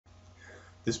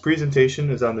This presentation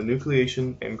is on the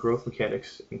nucleation and growth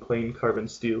mechanics in plain carbon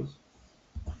steels.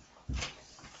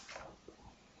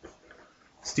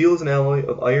 Steel is an alloy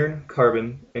of iron,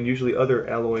 carbon, and usually other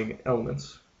alloying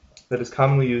elements that is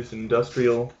commonly used in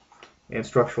industrial and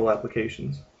structural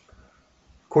applications.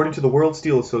 According to the World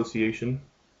Steel Association,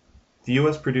 the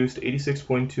U.S. produced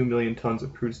 86.2 million tons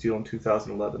of crude steel in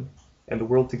 2011, and the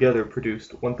world together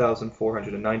produced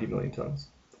 1,490 million tons.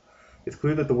 It's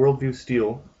clear that the world views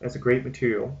steel as a great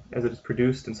material as it is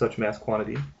produced in such mass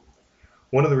quantity.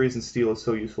 One of the reasons steel is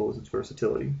so useful is its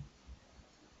versatility.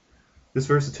 This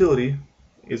versatility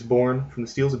is born from the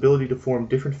steel's ability to form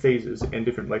different phases and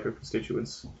different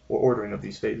microconstituents, or ordering of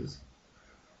these phases.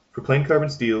 For plain carbon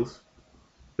steels,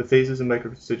 the phases and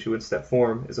microconstituents that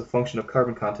form is a function of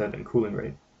carbon content and cooling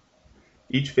rate.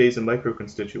 Each phase and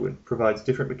microconstituent provides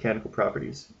different mechanical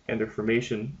properties, and their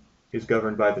formation is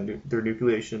governed by their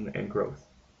nucleation and growth.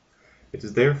 It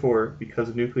is therefore because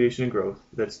of nucleation and growth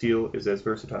that steel is as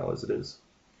versatile as it is.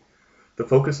 The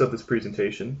focus of this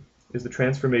presentation is the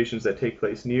transformations that take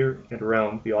place near and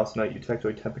around the austenite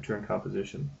eutectoid temperature and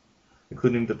composition,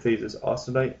 including the phases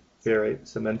austenite, ferrite,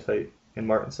 cementite, and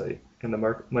martensite, and the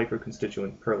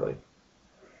microconstituent pearlite.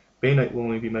 Bainite will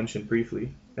only be mentioned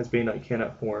briefly, as bainite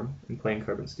cannot form in plain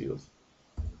carbon steels.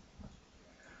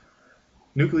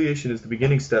 Nucleation is the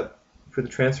beginning step for the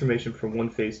transformation from one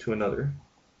phase to another,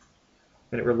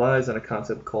 and it relies on a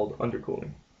concept called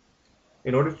undercooling.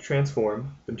 In order to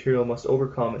transform, the material must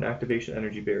overcome an activation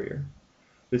energy barrier.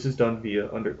 This is done via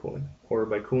undercooling, or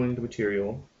by cooling the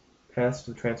material past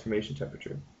the transformation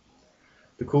temperature.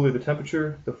 The cooler the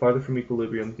temperature, the farther from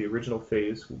equilibrium the original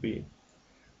phase will be.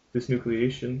 This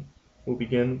nucleation will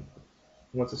begin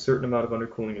once a certain amount of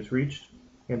undercooling is reached,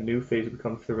 and the new phase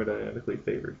becomes thermodynamically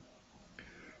favored.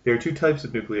 There are two types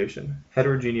of nucleation,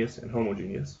 heterogeneous and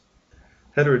homogeneous.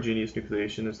 Heterogeneous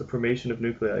nucleation is the formation of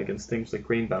nuclei against things like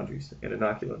grain boundaries and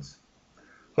inoculants.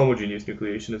 Homogeneous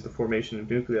nucleation is the formation of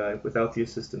nuclei without the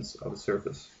assistance of a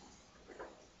surface.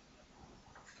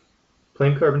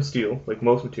 Plain carbon steel, like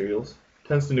most materials,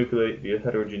 tends to nucleate via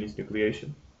heterogeneous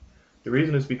nucleation. The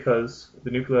reason is because the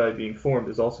nuclei being formed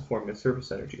is also forming a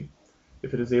surface energy.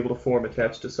 If it is able to form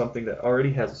attached to something that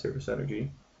already has a surface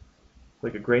energy,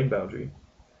 like a grain boundary,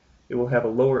 it will have a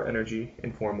lower energy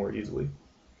and form more easily.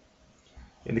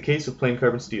 In the case of plain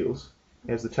carbon steels,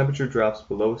 as the temperature drops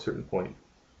below a certain point,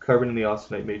 carbon in the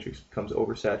austenite matrix becomes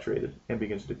oversaturated and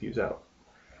begins to diffuse out.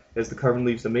 As the carbon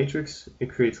leaves the matrix,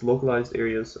 it creates localized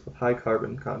areas of high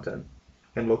carbon content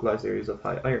and localized areas of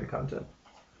high iron content.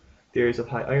 The areas of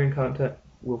high iron content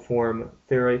will form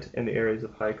ferrite, and the areas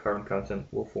of high carbon content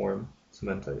will form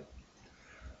cementite.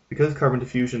 Because carbon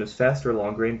diffusion is faster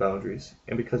along grain boundaries,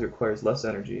 and because it requires less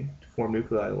energy to form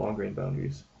nuclei along grain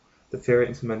boundaries, the ferrite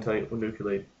and cementite will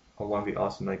nucleate along the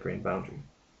austenite grain boundary.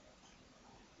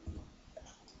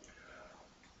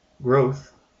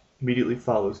 Growth immediately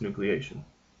follows nucleation.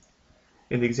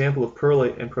 In the example of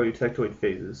pearlite and proeutectoid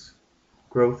phases,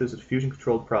 growth is a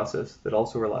diffusion-controlled process that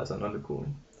also relies on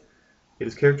undercooling. It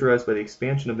is characterized by the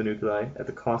expansion of the nuclei at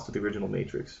the cost of the original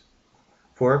matrix.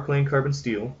 For our plain carbon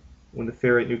steel, when the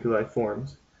ferrite nuclei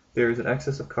forms, there is an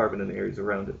excess of carbon in the areas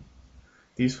around it.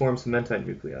 These form cementite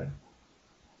nuclei.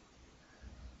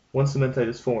 Once cementite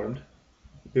is formed,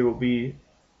 there will be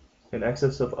an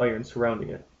excess of iron surrounding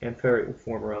it, and ferrite will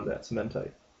form around that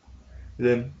cementite.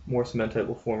 Then more cementite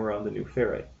will form around the new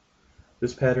ferrite.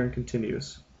 This pattern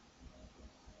continues.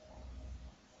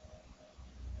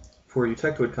 For a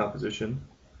eutectoid composition,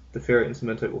 the ferrite and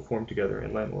cementite will form together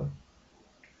in lamella.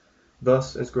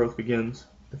 Thus, as growth begins,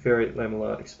 the ferrite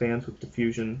lamella expands with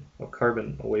diffusion of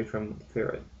carbon away from the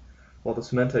ferrite, while the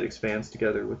cementite expands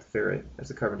together with the ferrite as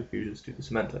the carbon diffuses to the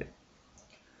cementite.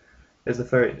 As the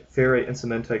ferrite and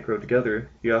cementite grow together,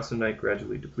 the austenite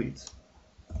gradually depletes.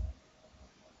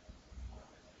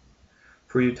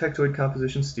 For eutectoid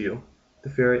composition steel, the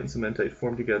ferrite and cementite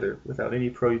form together without any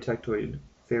proeutectoid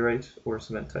ferrite or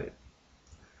cementite.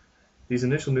 These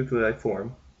initial nuclei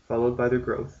form, followed by their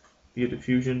growth, via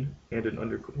diffusion and an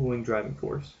undercooling driving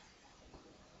force.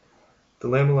 The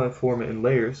lamellae form in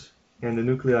layers, and the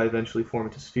nuclei eventually form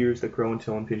into spheres that grow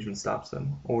until impingement stops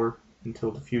them, or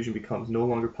until diffusion becomes no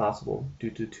longer possible due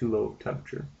to too low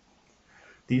temperature.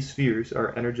 These spheres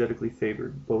are energetically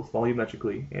favored both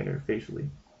volumetrically and interfacially.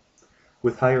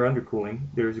 With higher undercooling,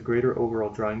 there is a greater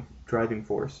overall driving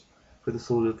force for the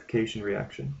solidification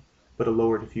reaction, but a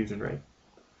lower diffusion rate.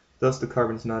 Thus, the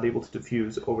carbon is not able to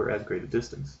diffuse over as great a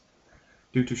distance.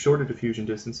 Due to shorter diffusion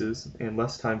distances and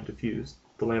less time to diffuse,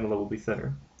 the lamella will be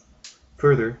thinner.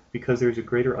 Further, because there is a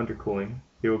greater undercooling,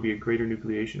 there will be a greater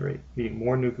nucleation rate, meaning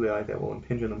more nuclei that will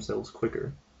impinge on themselves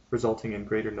quicker, resulting in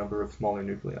greater number of smaller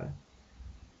nuclei.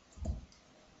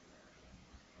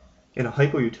 In a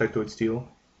hypoeutectoid steel,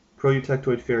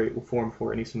 proeutectoid ferrite will form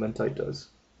before any cementite does.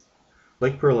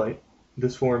 Like pearlite,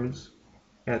 this forms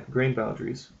at grain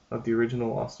boundaries of the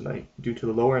original austenite due to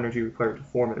the lower energy required to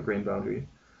form at a grain boundary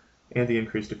and the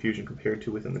increased diffusion compared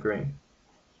to within the grain.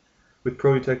 With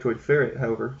proeutectoid ferrite,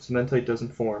 however, cementite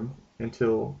doesn't form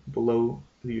until below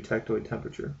the eutectoid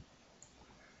temperature.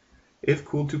 If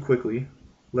cooled too quickly,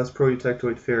 less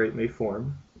proeutectoid ferrite may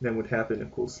form than would happen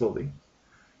if cooled slowly.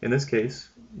 In this case,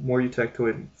 more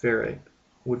eutectoid ferrite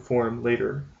would form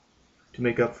later to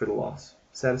make up for the loss,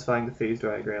 satisfying the phase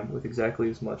diagram with exactly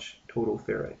as much total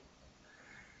ferrite.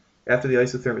 After the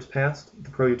isotherm is passed, the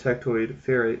proeutectoid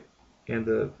ferrite and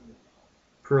the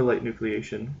pearlite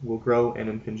nucleation will grow and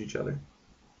impinge each other.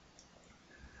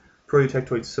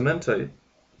 Proeutectoid cementite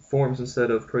forms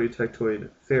instead of proeutectoid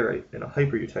ferrite in a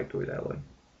hypereutectoid alloy.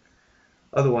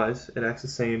 Otherwise, it acts the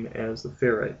same as the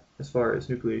ferrite as far as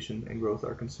nucleation and growth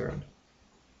are concerned.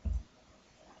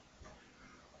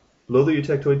 Below the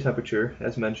eutectoid temperature,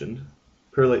 as mentioned,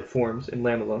 pearlite forms in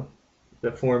lamella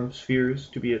that form spheres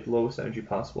to be at the lowest energy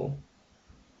possible,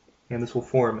 and this will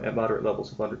form at moderate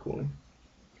levels of undercooling.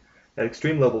 At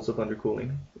extreme levels of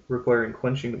undercooling, requiring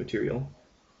quenching the material,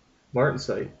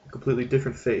 martensite, a completely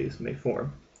different phase, may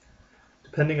form.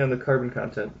 Depending on the carbon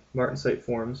content, martensite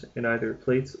forms in either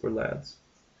plates or lads.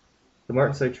 The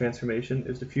martensite transformation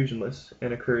is diffusionless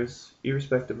and occurs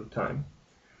irrespective of time.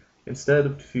 Instead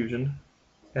of diffusion,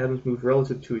 atoms move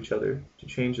relative to each other to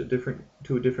change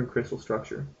to a different crystal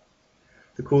structure.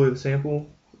 The cooler the sample,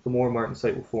 the more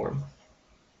martensite will form.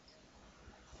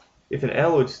 If an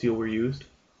alloyed steel were used,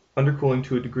 undercooling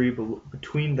to a degree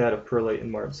between that of pearlite and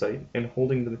martensite and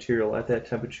holding the material at that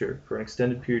temperature for an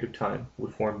extended period of time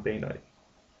would form bainite.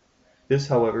 This,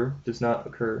 however, does not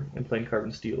occur in plain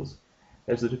carbon steels,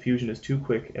 as the diffusion is too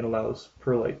quick and allows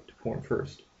pearlite to form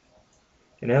first.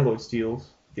 In alloyed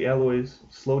steels, the alloys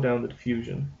slow down the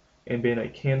diffusion, and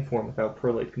bainite can form without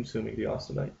pearlite consuming the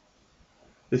austenite.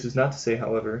 This is not to say,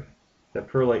 however, that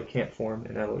pearlite can't form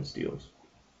in alloyed steels.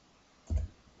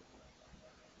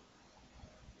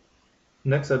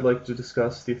 Next, I'd like to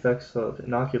discuss the effects of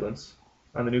inoculants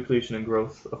on the nucleation and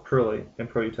growth of pearlite and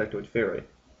proeutectoid ferrite.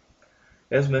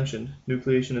 As mentioned,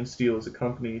 nucleation in steel is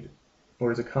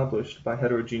accomplished by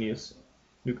heterogeneous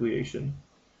nucleation,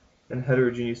 and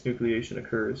heterogeneous nucleation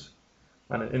occurs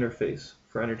on an interface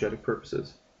for energetic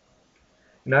purposes.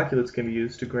 Inoculants can be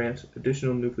used to grant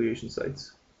additional nucleation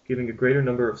sites, giving a greater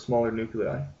number of smaller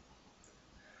nuclei.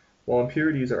 While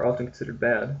impurities are often considered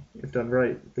bad, if done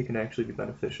right, they can actually be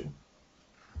beneficial.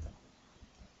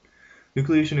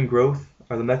 Nucleation and growth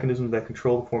are the mechanisms that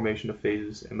control the formation of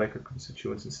phases and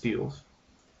microconstituents in steels.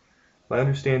 By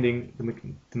understanding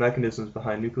the mechanisms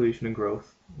behind nucleation and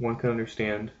growth, one can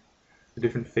understand the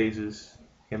different phases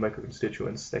and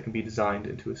microconstituents that can be designed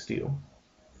into a steel.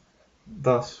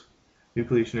 Thus,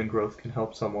 nucleation and growth can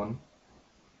help someone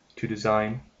to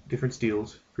design different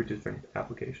steels for different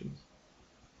applications.